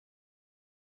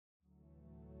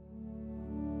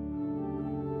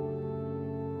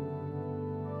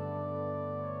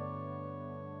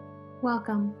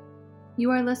Welcome. You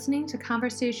are listening to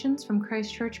Conversations from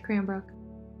Christ Church Cranbrook.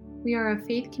 We are a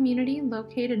faith community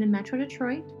located in Metro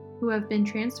Detroit who have been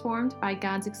transformed by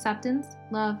God's acceptance,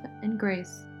 love, and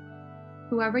grace.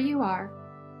 Whoever you are,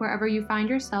 wherever you find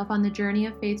yourself on the journey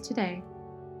of faith today,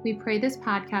 we pray this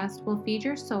podcast will feed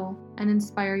your soul and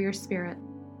inspire your spirit.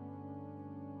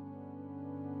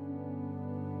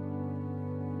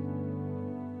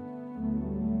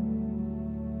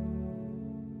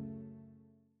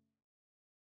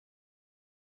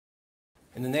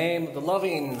 In the name of the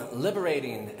loving,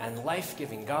 liberating, and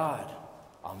life-giving God,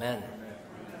 amen.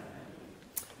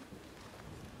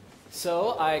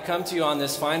 So I come to you on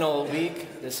this final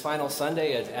week, this final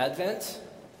Sunday of Advent,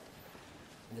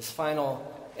 this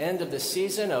final end of the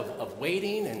season of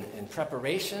waiting and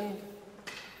preparation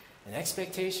and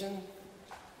expectation.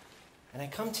 And I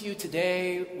come to you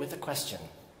today with a question.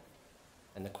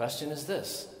 And the question is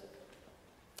this: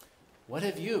 what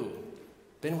have you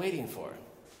been waiting for?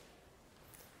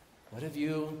 What have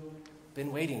you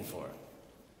been waiting for?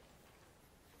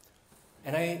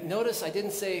 And I notice I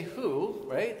didn't say who,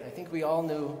 right? I think we all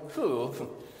knew who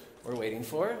we're waiting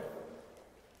for.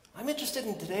 I'm interested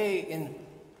today in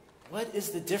what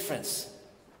is the difference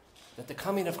that the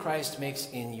coming of Christ makes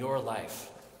in your life.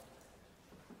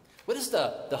 What is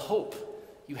the hope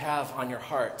you have on your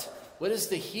heart? What is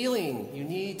the healing you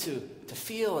need to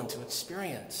feel and to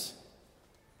experience?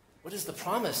 What is the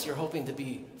promise you're hoping to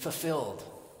be fulfilled?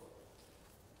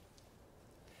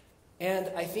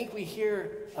 And I think we hear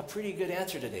a pretty good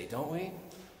answer today, don't we?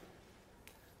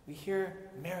 We hear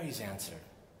Mary's answer.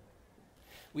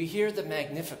 We hear the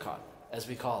Magnificat, as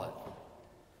we call it.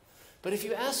 But if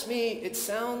you ask me, it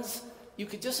sounds, you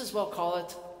could just as well call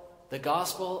it the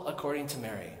Gospel according to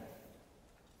Mary.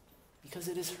 Because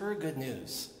it is her good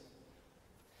news.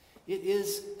 It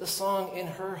is the song in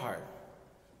her heart.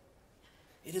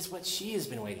 It is what she has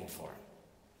been waiting for.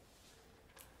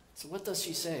 So what does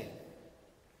she say?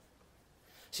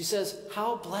 She says,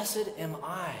 "How blessed am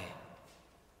I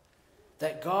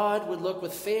that God would look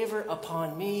with favor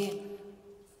upon me,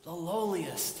 the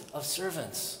lowliest of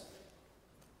servants."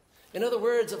 In other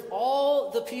words, of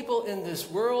all the people in this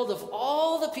world, of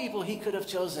all the people he could have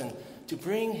chosen to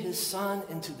bring his son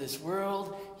into this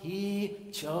world, he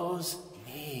chose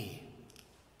me.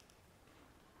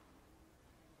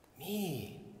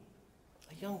 Me,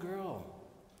 a young girl,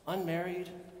 unmarried,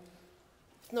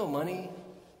 with no money,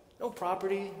 no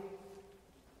property,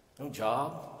 no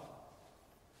job,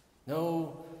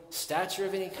 no stature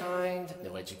of any kind,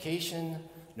 no education,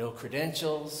 no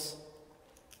credentials,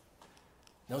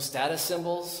 no status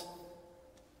symbols,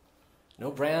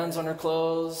 no brands on her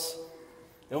clothes,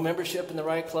 no membership in the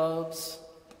right clubs,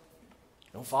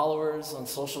 no followers on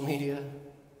social media.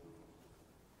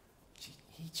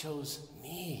 He chose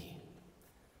me.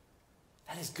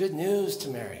 That is good news to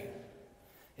Mary.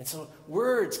 And so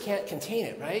words can't contain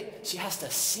it, right? She has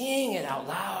to sing it out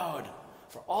loud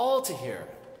for all to hear.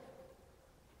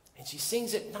 And she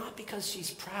sings it not because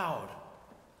she's proud,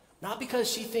 not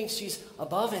because she thinks she's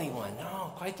above anyone.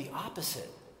 No, quite the opposite.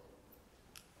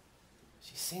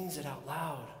 She sings it out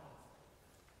loud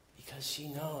because she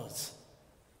knows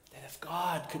that if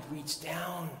God could reach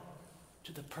down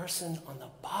to the person on the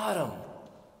bottom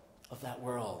of that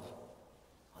world,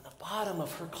 on the bottom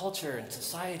of her culture and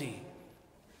society,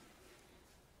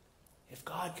 if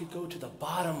God could go to the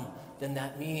bottom, then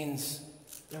that means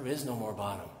there is no more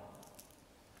bottom.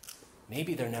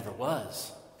 Maybe there never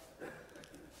was.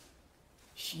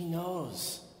 She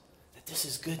knows that this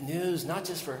is good news, not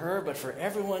just for her, but for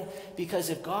everyone, because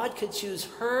if God could choose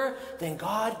her, then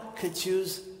God could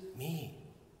choose me.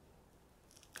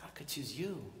 God could choose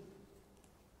you.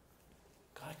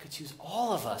 God could choose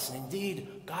all of us, and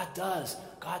indeed, God does.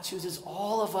 God chooses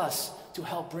all of us to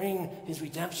help bring his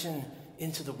redemption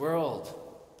into the world.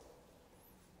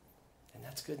 And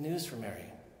that's good news for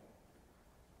Mary.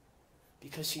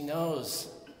 Because she knows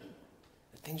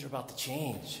that things are about to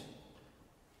change.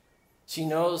 She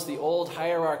knows the old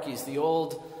hierarchies, the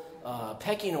old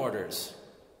pecking orders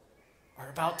are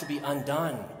about to be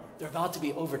undone. They're about to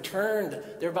be overturned.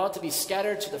 They're about to be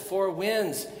scattered to the four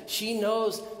winds. She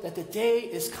knows that the day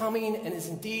is coming and is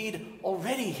indeed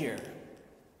already here.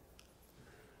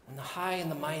 When the high and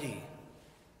the mighty,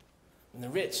 and the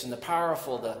rich and the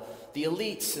powerful, the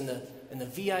elites and the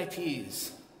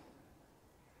VIPs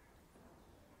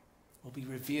will be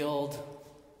revealed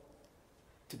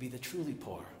to be the truly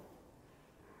poor,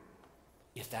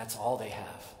 if that's all they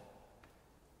have.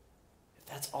 If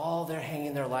that's all they're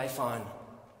hanging their life on,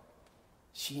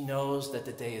 she knows that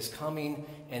the day is coming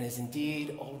and is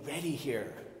indeed already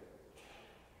here.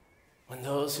 When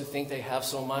those who think they have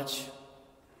so much,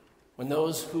 when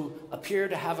those who appear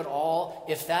to have it all,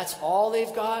 if that's all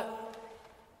they've got,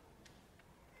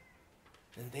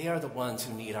 then they are the ones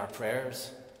who need our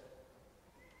prayers.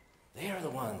 They are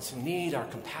the ones who need our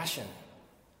compassion.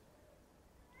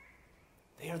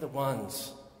 They are the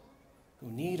ones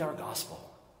who need our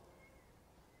gospel.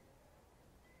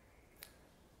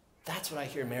 That's what I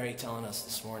hear Mary telling us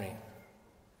this morning.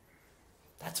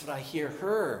 That's what I hear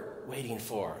her waiting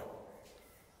for.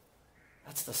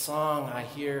 That's the song I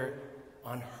hear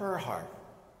on her heart.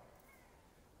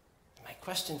 My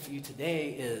question for you today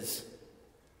is,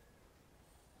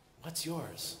 what's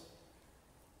yours?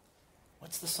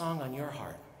 What's the song on your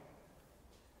heart?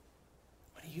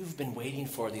 What have you been waiting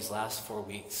for these last 4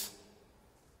 weeks?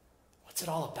 What's it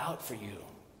all about for you?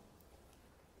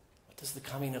 What does the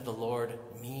coming of the Lord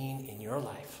mean in your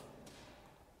life?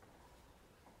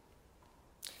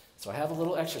 So I have a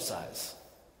little exercise.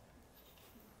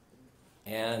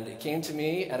 And it came to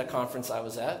me at a conference I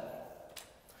was at.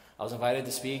 I was invited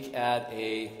to speak at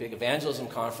a big evangelism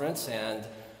conference and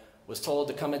was told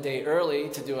to come a day early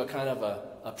to do a kind of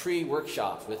a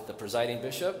pre-workshop with the presiding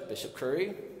bishop, Bishop Curry.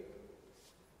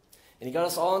 And he got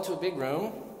us all into a big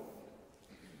room.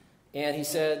 And he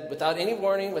said, without any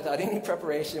warning, without any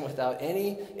preparation, without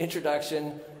any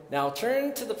introduction, now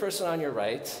turn to the person on your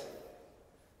right,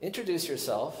 introduce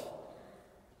yourself,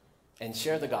 and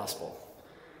share the gospel.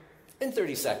 In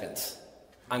 30 seconds,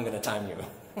 I'm going to time you.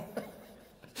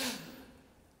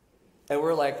 And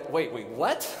we're like, wait,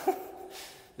 what?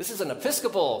 This is an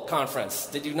Episcopal conference.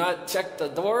 Did you not check the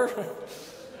door?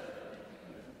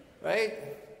 Right?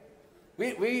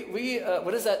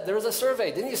 What is that? There was a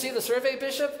survey. Didn't you see the survey,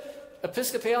 Bishop?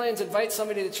 Episcopalians invite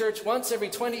somebody to church once every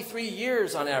 23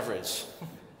 years on average.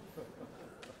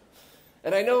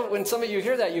 And I know when some of you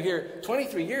hear that, you hear,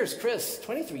 23 years, Chris,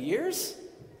 23 years?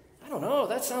 I don't know,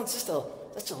 that sounds just a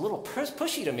little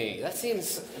pushy to me. That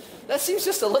seems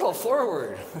just a little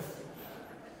forward.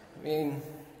 I mean,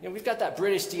 we've got that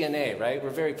British DNA, right?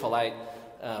 We're very polite.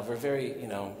 We're very,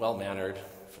 well-mannered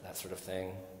for that sort of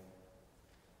thing.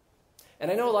 And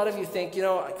I know a lot of you think,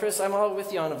 Chris, I'm all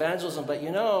with you on evangelism, but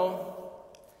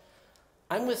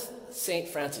I'm with St.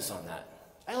 Francis on that.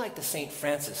 I like the St.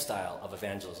 Francis style of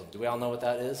evangelism. Do we all know what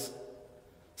that is?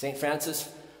 St. Francis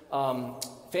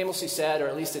famously said, or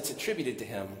at least it's attributed to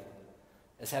him,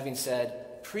 as having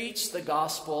said, preach the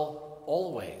gospel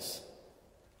always.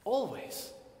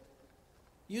 Always.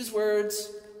 Use words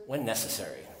when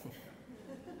necessary.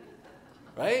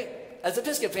 Right? As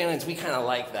Episcopalians, we kind of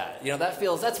like that.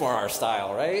 That's more our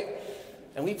style, right?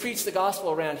 And we preach the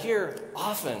gospel around here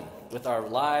often with our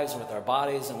lives and with our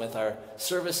bodies and with our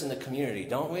service in the community,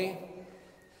 don't we?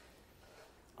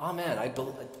 Amen.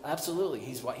 Absolutely.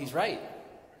 He's right.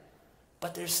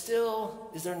 But is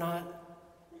there not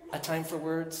a time for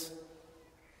words?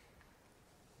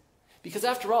 Because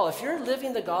after all, if you're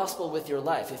living the gospel with your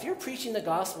life, if you're preaching the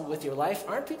gospel with your life,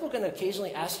 aren't people going to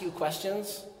occasionally ask you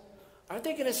questions? Aren't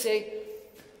they going to say,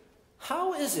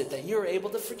 how is it that you're able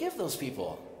to forgive those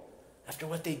people after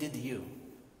what they did to you?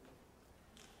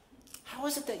 How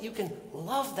is it that you can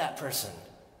love that person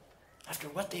after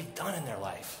what they've done in their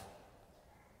life?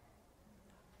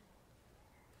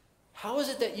 How is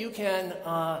it that you can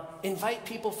invite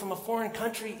people from a foreign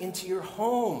country into your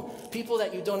home, people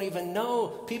that you don't even know,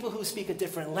 people who speak a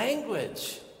different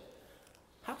language?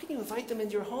 How can you invite them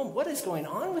into your home? What is going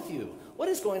on with you? What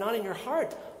is going on in your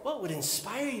heart? What would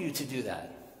inspire you to do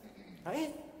that?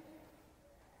 Right?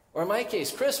 Or in my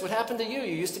case, Chris, what happened to you?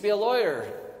 You used to be a lawyer.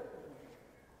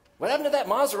 What happened to that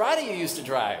Maserati you used to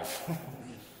drive?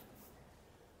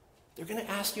 They're going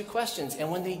to ask you questions. And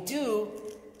when they do,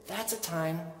 that's a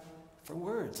time for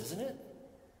words, isn't it?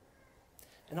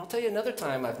 And I'll tell you another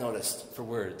time I've noticed for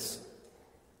words.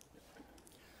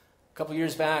 A couple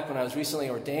years back when I was recently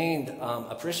ordained,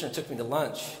 a parishioner took me to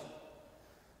lunch.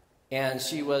 And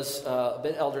she was a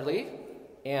bit elderly,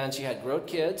 and she had grown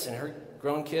kids, and her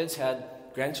grown kids had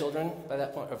grandchildren by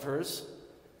that point of hers.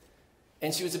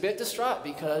 And she was a bit distraught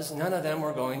because none of them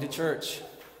were going to church.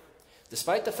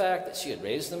 Despite the fact that she had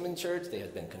raised them in church, they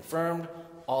had been confirmed,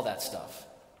 all that stuff.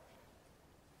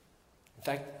 In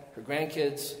fact, her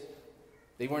grandkids,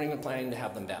 they weren't even planning to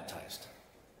have them baptized.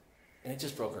 And it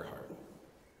just broke her heart.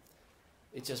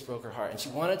 It just broke her heart. And she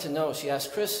wanted to know, she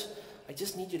asked, Chris, I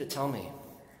just need you to tell me,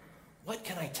 what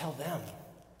can I tell them?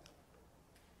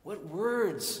 What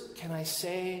words can I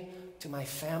say to my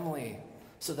family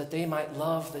so that they might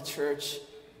love the church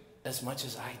as much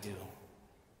as I do?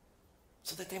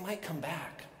 So that they might come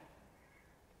back.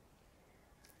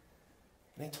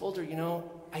 And I told her,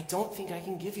 I don't think I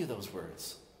can give you those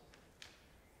words.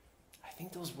 I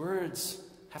think those words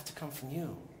have to come from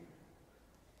you.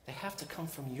 They have to come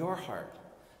from your heart.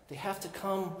 They have to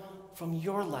come from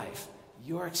your life,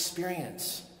 your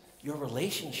experience, your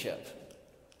relationship.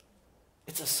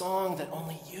 It's a song that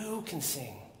only you can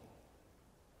sing.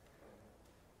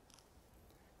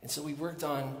 And so we worked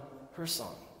on her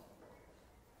song,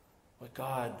 what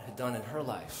God had done in her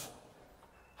life,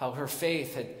 how her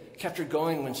faith had kept her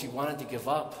going when she wanted to give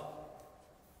up,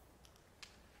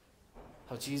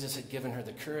 how Jesus had given her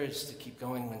the courage to keep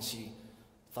going when she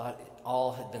thought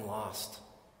all had been lost.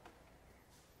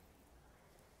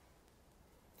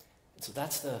 And so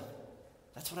that's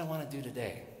what I want to do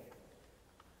today.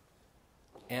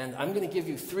 And I'm going to give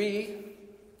you 3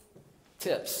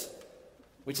 tips,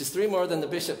 which is 3 more than the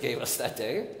bishop gave us that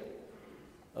day.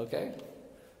 Okay?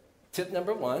 Tip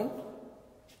number 1,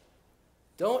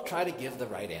 don't try to give the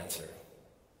right answer.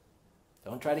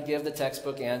 Don't try to give the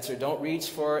textbook answer. Don't reach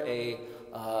for a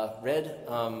red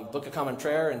Book of Common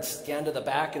Prayer and scan to the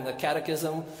back in the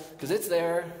catechism, because it's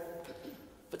there.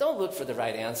 But don't look for the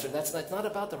right answer. That's not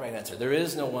about the right answer. There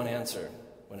is no one answer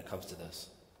when it comes to this.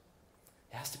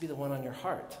 It has to be the one on your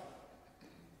heart.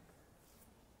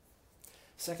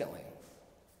 Secondly,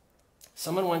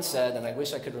 someone once said, and I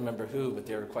wish I could remember who, but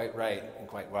they were quite right and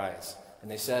quite wise.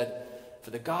 And they said,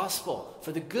 for the gospel,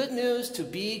 for the good news to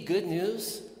be good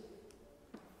news,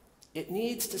 it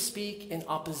needs to speak in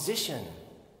opposition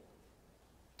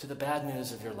to the bad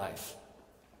news of your life.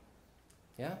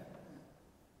 Yeah?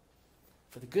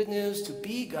 For the good news to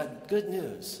be good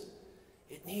news,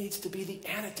 it needs to be the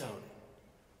antidote,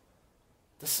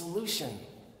 the solution,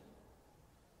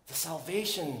 the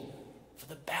salvation for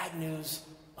the bad news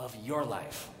of your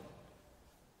life.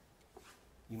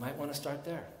 You might want to start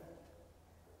there.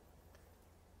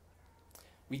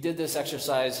 We did this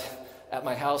exercise at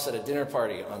my house at a dinner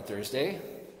party on Thursday.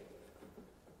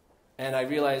 And I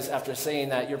realized after saying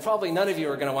that, none of you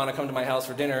are going to want to come to my house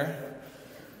for dinner.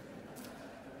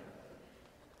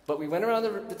 But we went around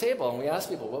the table and we asked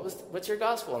people, what's your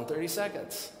gospel in 30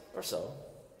 seconds or so?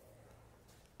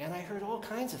 And I heard all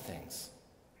kinds of things.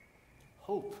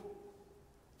 Hope,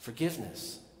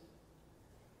 forgiveness,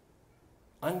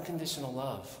 unconditional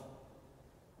love,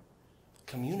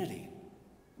 community.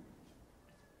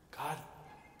 God,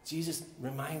 Jesus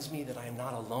reminds me that I am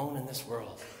not alone in this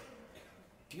world.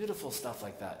 Beautiful stuff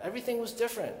like that. Everything was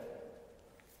different.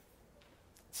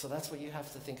 So that's what you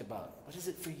have to think about. What is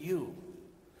it for you?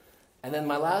 And then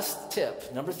my last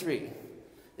tip, number 3,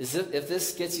 is if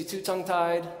this gets you too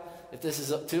tongue-tied, if this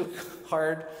is too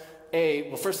hard,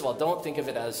 first of all, don't think of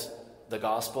it as the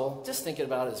gospel. Just think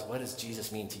about it as, what does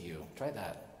Jesus mean to you? Try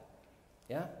that.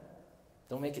 Yeah?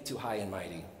 Don't make it too high and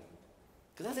mighty.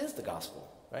 Because that is the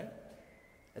gospel, right?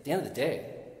 At the end of the day.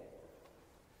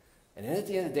 And then at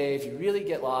the end of the day, if you really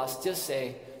get lost, just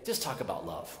talk about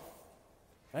love.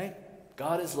 Right?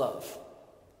 God is love.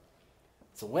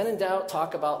 So when in doubt,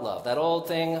 talk about love. That old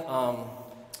thing,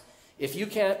 if you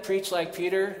can't preach like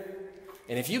Peter,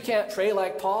 and if you can't pray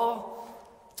like Paul,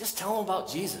 just tell them about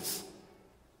Jesus,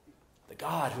 the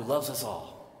God who loves us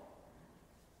all.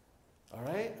 All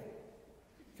right?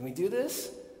 Can we do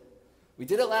this? We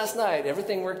did it last night.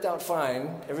 Everything worked out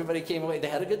fine. Everybody came away. They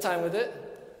had a good time with it.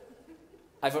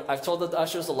 I've told the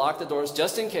ushers to lock the doors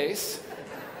just in case.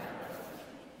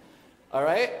 All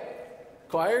right?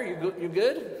 Choir, you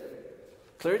good?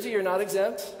 Clergy, you're not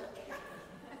exempt.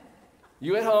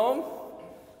 You at home,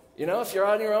 if you're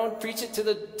on your own, preach it to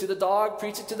the dog,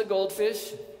 preach it to the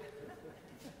goldfish.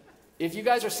 If you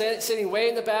guys are sitting way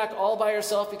in the back all by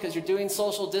yourself because you're doing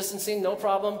social distancing, no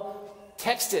problem.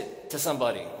 Text it to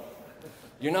somebody.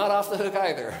 You're not off the hook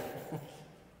either.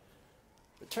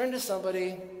 But turn to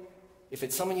somebody. If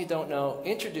it's someone you don't know,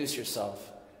 introduce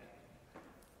yourself.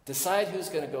 Decide who's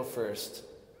going to go first.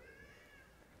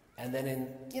 And then in,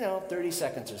 30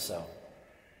 seconds or so,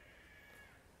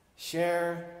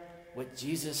 share what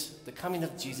the coming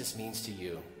of Jesus means to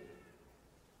you.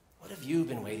 What have you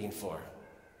been waiting for?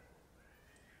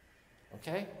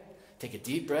 Okay? Take a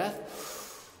deep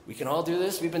breath. We can all do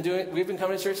this. We've been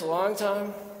coming to church a long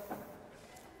time.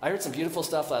 I heard some beautiful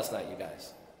stuff last night, you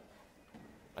guys.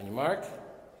 On your mark,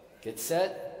 get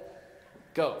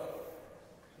set, go.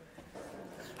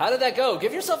 How did that go?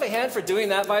 Give yourself a hand for doing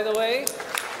that, by the way.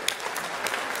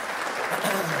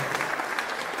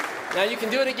 Now you can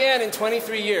do it again in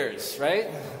 23 years, right?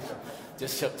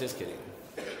 Just kidding.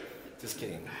 Just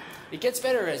kidding. It gets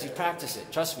better as you practice it,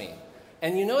 trust me.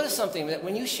 And you notice something, that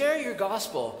when you share your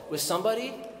gospel with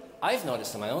somebody, I've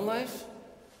noticed in my own life,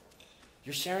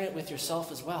 you're sharing it with yourself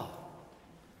as well.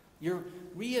 You're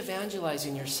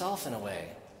re-evangelizing yourself in a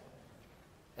way.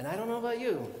 And I don't know about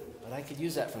you, but I could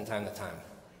use that from time to time.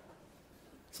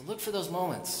 So look for those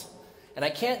moments. And I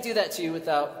can't do that to you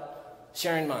without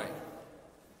sharing mine.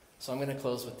 So I'm going to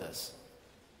close with this.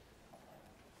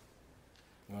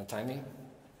 You want to time me?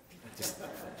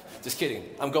 Just kidding.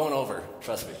 I'm going over.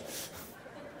 Trust me.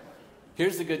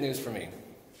 Here's the good news for me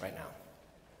right now.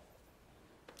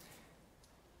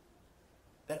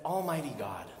 That Almighty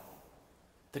God,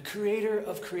 the creator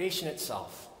of creation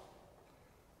itself,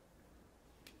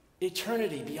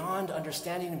 eternity beyond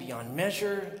understanding and beyond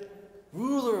measure,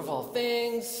 ruler of all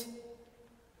things,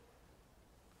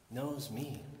 knows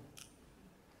me.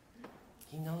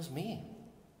 He knows me.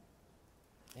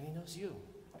 And he knows you.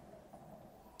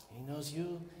 He knows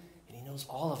you, and he knows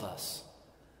all of us.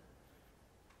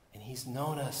 And he's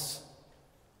known us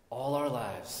all our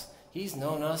lives. He's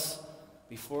known us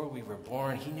before we were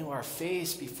born. He knew our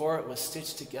face before it was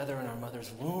stitched together in our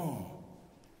mother's womb.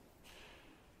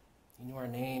 He knew our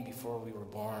name before we were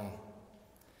born.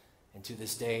 And to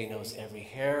this day, he knows every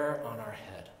hair on our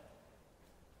head.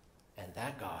 And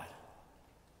that God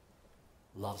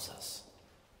loves us.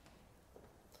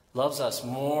 Loves us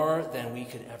more than we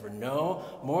could ever know,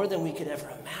 more than we could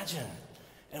ever imagine.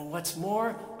 And what's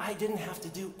more, I didn't have to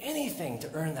do anything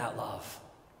to earn that love.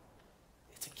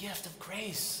 It's a gift of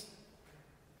grace.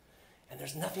 And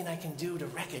there's nothing I can do to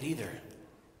wreck it either.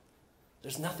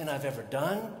 There's nothing I've ever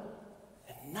done,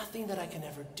 and nothing that I can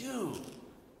ever do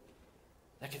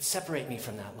that could separate me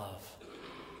from that love.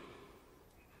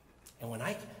 And when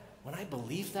I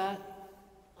believe that,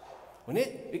 when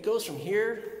it goes from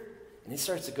here and it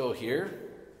starts to go here,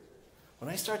 when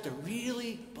I start to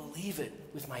really believe it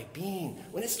with my being,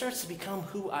 when it starts to become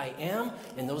who I am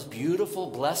in those beautiful,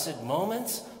 blessed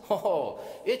moments,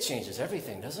 it changes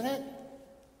everything, doesn't it?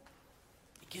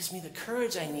 It gives me the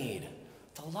courage I need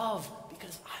to love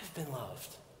because I've been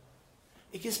loved.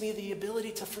 It gives me the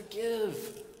ability to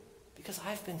forgive because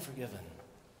I've been forgiven.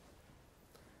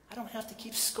 I don't have to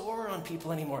keep score on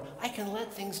people anymore. I can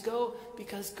let things go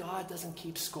because God doesn't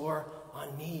keep score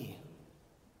on me.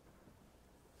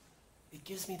 It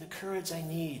gives me the courage I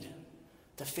need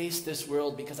to face this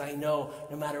world because I know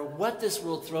no matter what this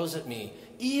world throws at me,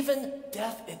 even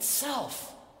death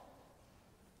itself,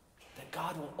 that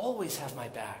God will always have my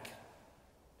back.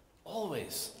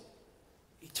 Always.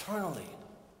 Eternally.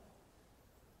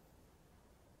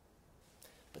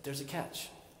 But there's a catch.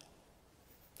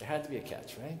 There had to be a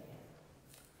catch, right?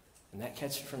 And that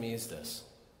catch for me is this.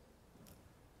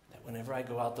 That whenever I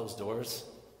go out those doors,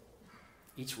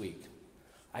 each week,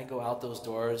 I go out those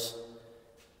doors,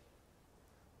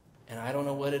 and I don't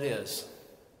know what it is,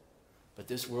 but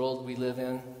this world we live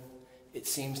in, it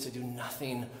seems to do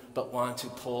nothing but want to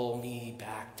pull me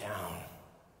back down.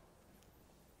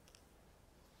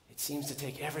 It seems to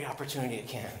take every opportunity it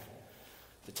can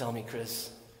to tell me, Chris,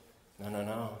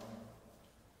 no,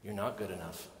 you're not good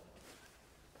enough.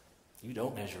 You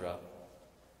don't measure up.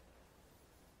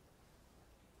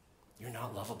 You're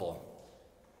not lovable.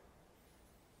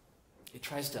 It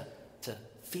tries to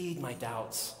feed my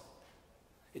doubts.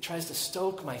 It tries to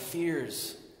stoke my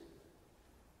fears.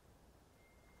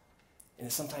 And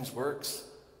it sometimes works.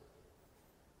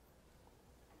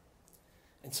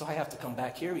 And so I have to come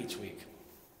back here each week.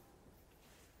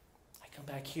 I come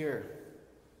back here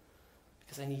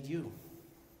because I need you.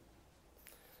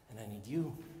 And I need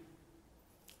you.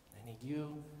 I need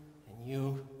you, and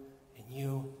you, and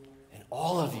you, and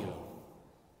all of you.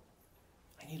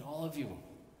 I need all of you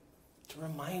to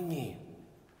remind me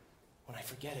when I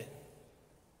forget it.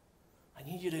 I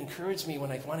need you to encourage me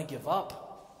when I want to give up.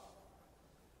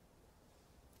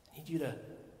 I need you to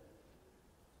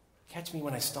catch me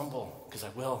when I stumble, because I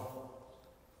will.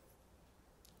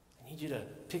 I need you to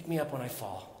pick me up when I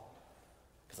fall,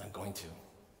 because I'm going to.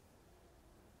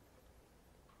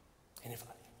 And if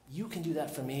you can do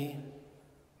that for me,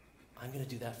 I'm going to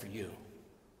do that for you.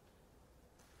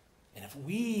 And if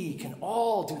we can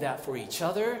all do that for each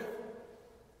other,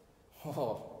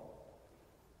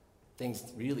 things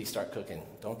really start cooking,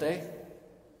 don't they?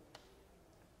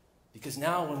 Because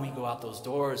now when we go out those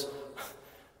doors,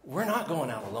 we're not going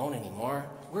out alone anymore.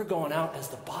 We're going out as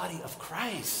the body of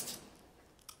Christ.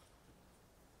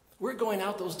 We're going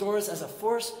out those doors as a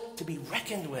force to be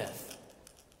reckoned with.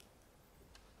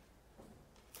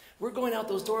 We're going out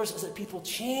those doors as a people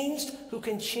changed who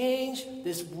can change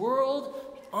this world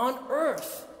on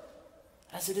earth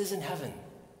as it is in heaven.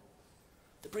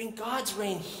 To bring God's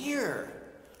reign here,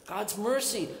 God's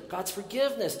mercy, God's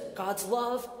forgiveness, God's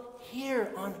love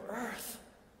here on earth.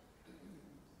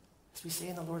 As we say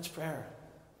in the Lord's Prayer,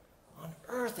 on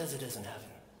earth as it is in heaven.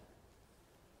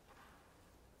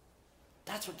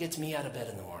 That's what gets me out of bed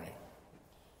in the morning.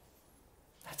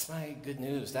 That's my good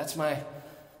news. That's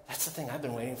the thing I've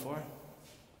been waiting for.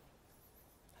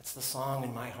 That's the song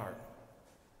in my heart.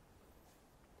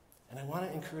 And I want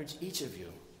to encourage each of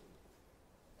you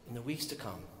in the weeks to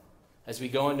come, as we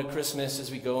go into Christmas,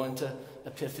 as we go into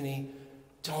Epiphany,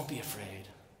 don't be afraid.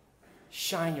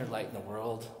 Shine your light in the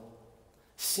world.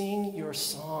 Sing your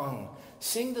song.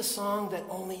 Sing the song that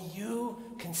only you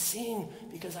can sing,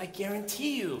 because I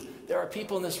guarantee you there are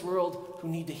people in this world who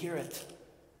need to hear it.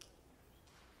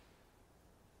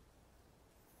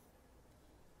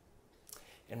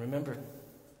 And remember,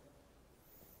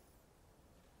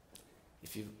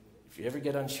 if you ever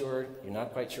get unsure, you're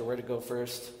not quite sure where to go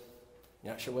first,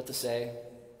 you're not sure what to say,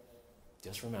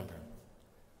 just remember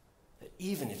that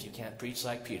even if you can't preach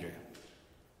like Peter,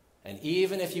 and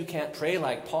even if you can't pray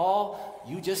like Paul,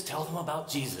 you just tell them about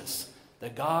Jesus, the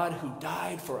God who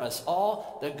died for us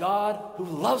all, the God who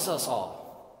loves us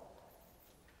all.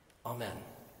 Amen.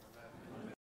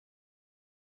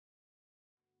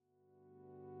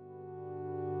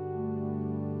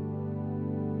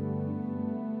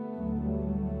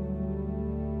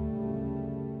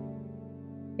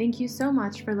 Thank you so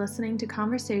much for listening to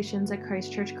Conversations at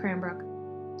Christ Church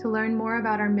Cranbrook. To learn more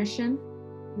about our mission,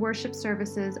 worship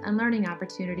services, and learning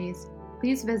opportunities,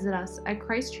 please visit us at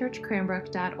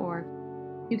christchurchcranbrook.org.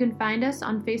 You can find us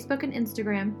on Facebook and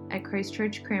Instagram at Christ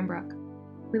Church Cranbrook.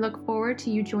 We look forward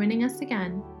to you joining us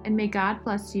again, and may God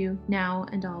bless you now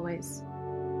and always.